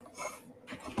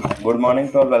Good morning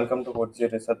to all. Welcome to Kochi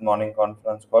research morning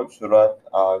conference call. शुरुआत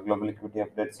global equity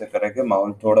update से करेंगे।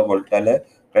 माहौल थोड़ा वोलेटाइल है।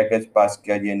 पैकेज पास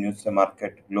किया ये न्यूज से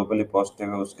मार्केट ग्लोबली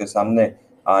पॉजिटिव है। उसके सामने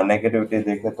नेगेटिविटी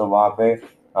देखे तो वहां पे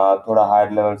थोड़ा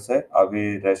हायर लेवल से अभी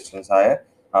रेजिस्टेंस आया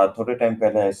है। थोड़े टाइम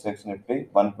पहले एसएक्स निफ्टी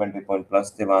 120 पॉइंट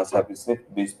प्लस थी, वहां से अभी सिर्फ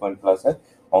 20 पॉइंट प्लस है।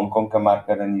 हांगकांग के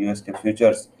मार्केट एंड यूएस के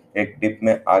फ्यूचर्स एक डिप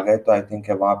में आ गए, तो आई थिंक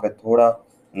वहां पे थोड़ा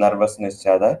नर्वसनेस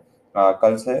ज्यादा है।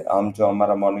 कल से हम जो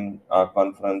हमारा मॉर्निंग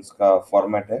कॉन्फ्रेंस का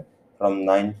फॉर्मेट है फ्रॉम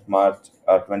 9 मार्च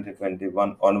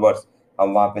 2021 ऑनवर्ड्स,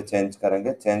 हम वहाँ पे चेंज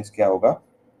करेंगे। चेंज क्या होगा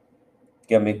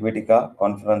कि हम इक्विटी का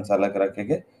कॉन्फ्रेंस अलग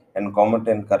रखेंगे एंड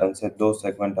कॉमोडिटी एंड करेंसी दो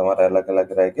सेगमेंट हमारे अलग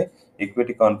अलग रहेंगे।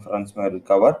 इक्विटी कॉन्फ्रेंस में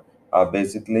recover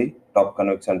basically top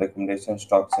conviction recommendation,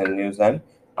 stocks and news and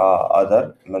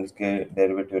other means के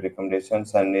derivative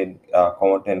recommendations, and in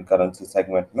commodity and currency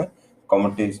segment में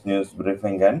कॉमोडिटीज न्यूज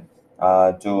ब्रीफिंग एंड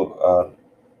जो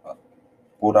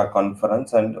पूरा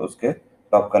कॉन्फ्रेंस एंड उसके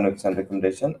टॉप कन्विक्शन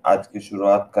रिकमेंडेशन। आज की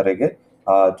शुरुआत करेंगे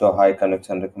जो हाई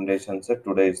कन्विक्शन रिकमेंडेशन से।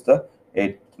 Today is the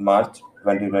 8 March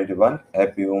 2021।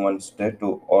 Happy women's day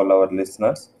to all our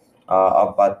listeners.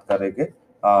 अब बात करेंगे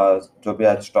जो भी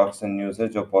आज स्टॉक्स एंड न्यूज है,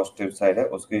 जो पॉजिटिव साइड है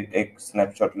उसकी एक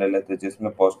स्नैपशॉट ले लेते हैं,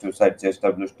 जिसमें positive side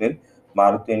JSW steel,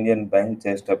 Maruti Indian bank,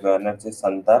 JSW energy,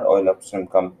 संतार ऑयल अपस्ट्रीम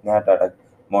कंपनियां, Tata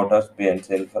Motors,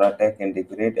 PNC Infratech,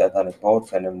 integrate, Adani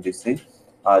ports, NMDC,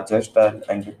 just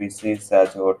NTPC,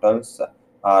 सैज होटल्स,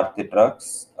 आरती ट्रक्स,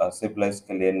 सिप्लाइज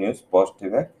के लिए न्यूज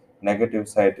पॉजिटिव है। नेगेटिव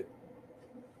साइड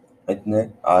इतने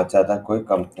ज्यादा कोई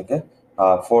कंपनी के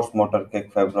फोर्स मोटर के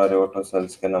फरवरी ऑटो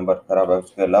सेल्स के नंबर खराब है,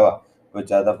 उसके अलावा कोई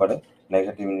ज्यादा बड़े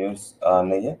नेगेटिव न्यूज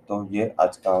नहीं है। तो ये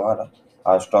आज का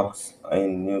हमारा स्टॉक्स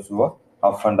इन न्यूज हुआ।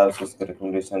 अब फंड हाउसेस के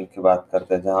रिकमेंडेशन की बात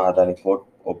करते हैं, जहां Adani port,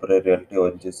 Oberoi realty,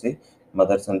 ONGC,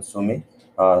 Motherson Sumi,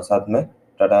 साथ में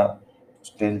Tata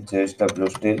steel, JSW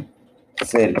steel,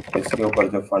 SAIL, इसके ऊपर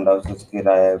जो फंड हाउसेस की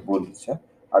राय है बुलिश है।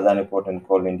 Adani port and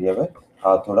Coal India में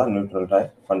थोड़ा न्यूट्रल राय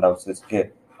फंड हाउसेस के।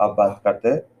 अब बात करते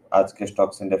हैं आज के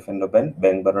stocks in F and O ban.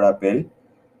 Bank Baroda, पेल,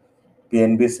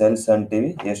 पीएनबी, सेल, सन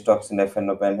टीवी, ये stocks in F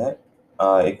and O ban है।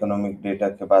 इकोनॉमिक डेटा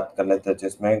की बात कर लेते हैं,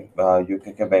 जिसमें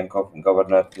यूके के बैंक ऑफ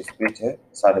गवर्नर की स्पीच है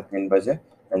 3:30 बजे,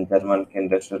 एंड जर्मन के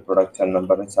इंडस्ट्रियल प्रोडक्शन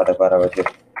नंबर है 12:30 बजे।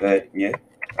 तो ये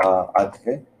आज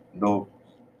के दो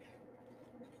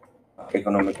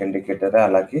इकोनॉमिक इंडिकेटर है,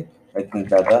 हालांकि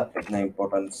इतना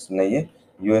इम्पोर्टेंस नहीं है।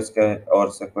 यूएस के और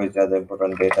से कोई ज्यादा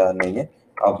इम्पोर्टेंट डेटा नहीं है।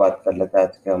 अब बात कर लेते हैं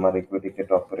आज के हमारे इक्विटी के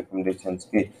टॉप रिकमेंडेशंस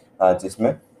की,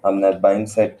 जिसमें हमने बाइंग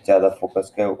साइड ज्यादा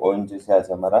फोकस किया। ओएनजी से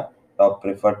आज हमारा टॉप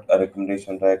प्रिफर्ड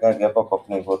रिकमेंडेशन रहेगा। गैप अप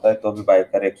ओपनिंग होता है तो भी बाय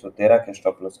करें 113 के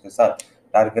स्टॉप लॉस के साथ।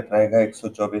 टारगेट रहेगा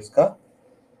 124 का।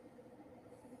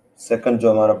 सेकंड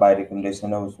जो हमारा बाय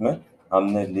रिकमेंडेशन है उसमें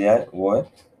हमने लिया है वो है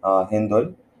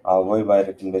हिंदोल। वही बाय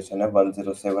रिकमेंडेशन है।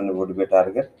 107 would be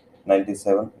target,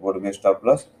 97 would be stop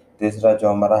loss. तीसरा जो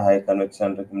हमारा हाई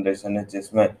कन्विक्शन रिकमेंडेशन है,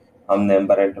 जिसमें हमने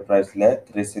एम्बर एंटरप्राइज लिया है,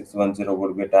 3610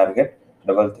 would be target,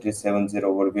 3370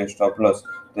 would be stop loss.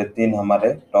 ये तीन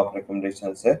हमारे टॉप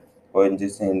रिकमेंडेशन है।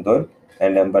 ओएनजीसी, हिंदोल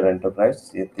एंड एम्बर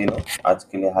एंटरप्राइज, ये तीनों आज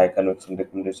के लिए high conviction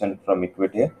recommendation from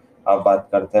equity है। अब बात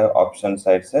करते हैं ऑप्शन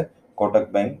साइड से। कोटक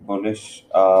बैंक बुलिश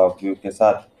व्यू के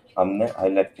साथ हमने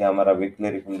हाईलाइट किया। हमारा वीकली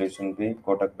रिकमेंडेशन भी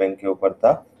कोटक बैंक के ऊपर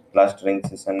था। लास्ट रिंग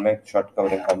सेशन में शॉर्ट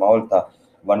कवरिंग का माहौल था।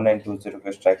 1920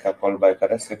 के स्ट्राइक का कॉल बाय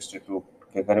करें, 62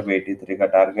 के करीब 83 का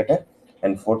टारगेट है,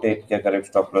 एंड 48 के करीब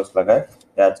स्टॉप लॉस लगाए।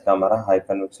 ये आज का हमारा हाई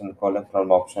कन्विक्शन कॉल है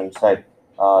फ्रॉम ऑप्शन साइड।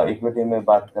 इक्विटी में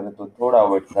बात करें तो थोड़ा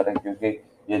अवॉइड करें, क्योंकि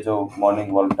ये जो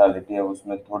मॉर्निंग वॉलेटिलिटी है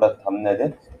उसमें थोड़ा थमने दे,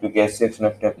 क्योंकि एससीएक्स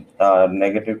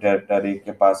नेगेटिव टेरिटरी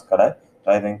के पास खड़ा है।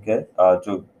 आई थिंक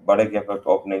जो बड़े गैप अप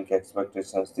ओपनिंग की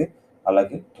एक्सपेक्टेशंस थी,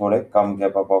 हालांकि थोड़े कम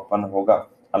गैप अप ओपन होगा।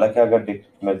 हालांकि अगर डिप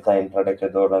मिलता है इंट्राडे के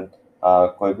दौरान,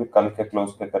 कोई भी कल के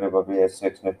क्लोज के करीब अभी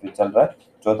एससीएक्स निफ्टी चल रहा है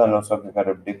 14,900 के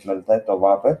करीब डिप मिलता है, तो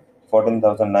वहां पे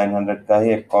 14,900 का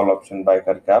ही एक कॉल ऑप्शन बाय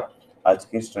करके आप आज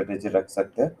की स्ट्रेटेजी रख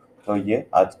सकते हैं। तो ये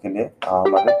आज के लिए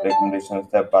हमारे रिकमेंडेशन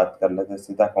से बात कर लेते हैं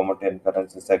सीधा कमोडिटी एंड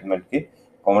करेंसी सेगमेंट की।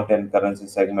 कमोडिटी एंड करेंसी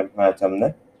सेगमेंट में आज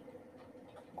हमने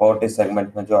कोर्ट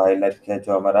सेगमेंट में जो हाईलाइट किया,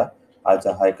 जो हमारा आज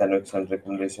हाई कन्विक्शन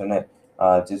रिकमेंडेशन है,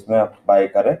 जिसमें आप बाय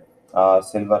करें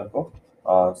सिल्वर को।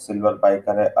 सिल्वर बाय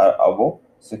करें अबो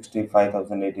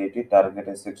 65,880, टारगेट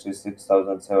है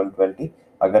 66,720।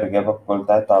 अगर गैप अप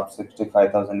खुलता है तो आप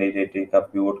 65,880 का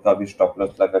पिवोट का भी स्टॉप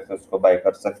लॉस लगा के उसको बाय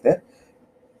कर सकते हैं।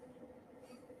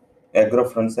 एग्रो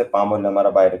फ्रंट से पाम ऑयल हमारा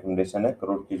बाय रिकमेंडेशन है।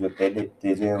 क्रूड की जो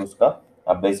तेजी है उसका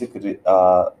बेसिक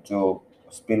जो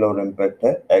स्पिल ओवर इम्पैक्ट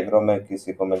है एग्रो में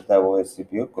किसी को मिलता है, वो है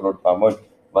सीपीयू क्रूड पाम ऑयल।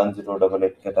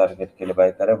 1088 के टारगेट के लिए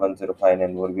बाय करें,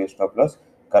 1059 वो भी स्टॉप लॉस।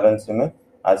 करेंसी में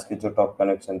आज की जो टॉप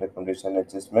कनेक्शन रिकमेंडेशन है,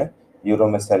 जिसमें यूरो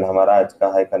में सेल हमारा आज का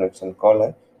हाई कनेक्शन कॉल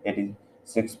है,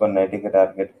 86.90 के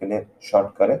टारगेट के लिए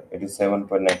शॉर्ट करें।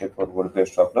 87.94 would be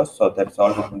stop loss. So that's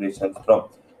all recommendations from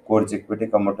Codes Equity,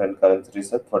 Commodity and Currency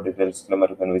Research. For detailed disclaimer,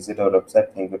 you can visit our website.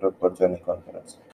 Thank you for joining conference.